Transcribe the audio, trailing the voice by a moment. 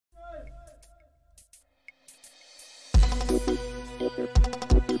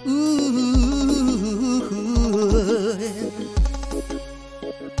Ooh.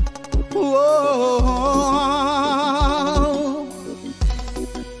 Whoa.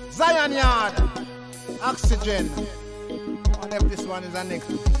 Zion Yard, Oxygen. What if this one is the next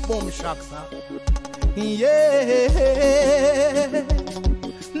boom shocks, huh? Yeah.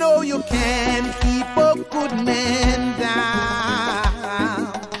 No, you can't keep a good man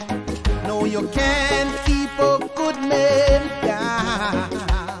down. No, you can't keep a good man down.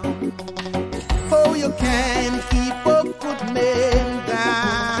 Oh, you can't keep a good man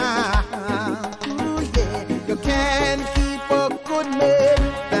down. Ooh, yeah. You can't keep a good man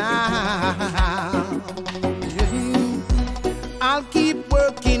down. I'll keep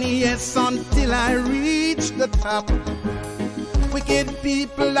working, yes, until I reach the top. Wicked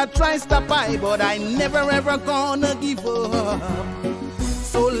people that try stop by, but I never ever gonna give up.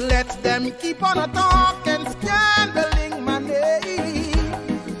 So let them keep on a talking, scandaling my name.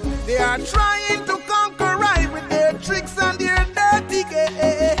 They are trying to conquer I with their tricks and their dirty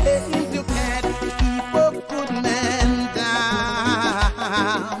games. You can't keep a good man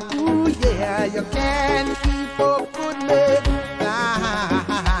down. Ooh yeah, you can't keep a good man down.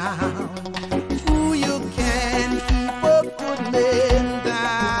 Ooh, you can't keep a good man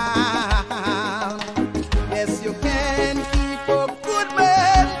down. Yes, you can keep a good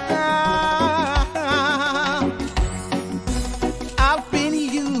man down. I've been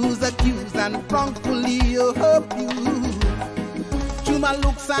used, accused, and wrongfully abused. Through my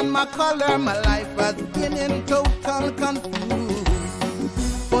looks and my color, my life has been in total confused.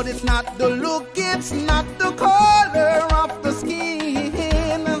 But it's not the look, it's not the color of the skin.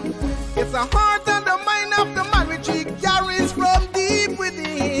 It's the heart and the mind of the man which he carries from deep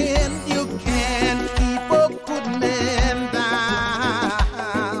within. You can't keep a good man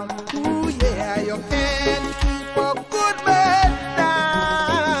down. Ooh yeah, you can't keep a good man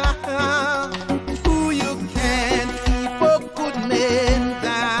down. Ooh, you can't keep a good man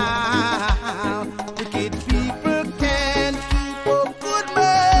down. Wicked people can't keep a good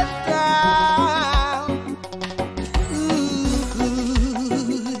man down. Ooh,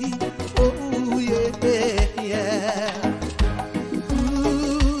 oh yeah, yeah.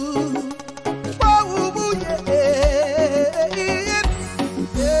 Ooh, oh yeah, yeah.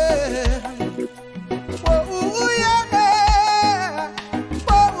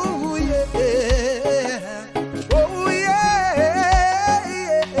 Oh yeah, oh yeah, oh yeah.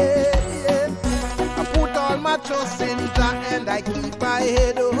 I put all my trust in Jah and I keep my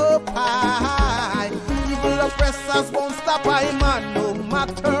head up high. Evil oppressors won't stop I man, no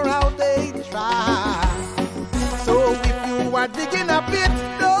matter how they try. So if you are digging a pit,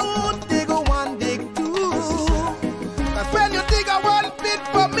 don't dig a one, dig two. 'Cause when you dig a one pit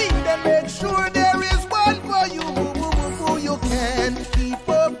for me, then make sure there is one for you. You can't keep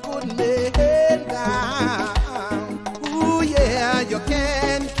a good man down. Ooh yeah, you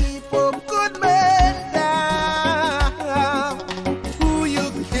can't keep a good man down. Ooh, you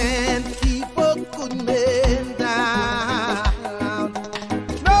can't keep a good man down.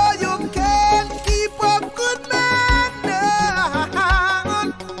 No, you can't keep a good man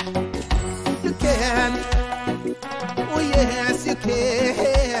down. You can. Oh yes, you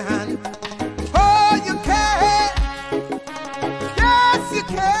can.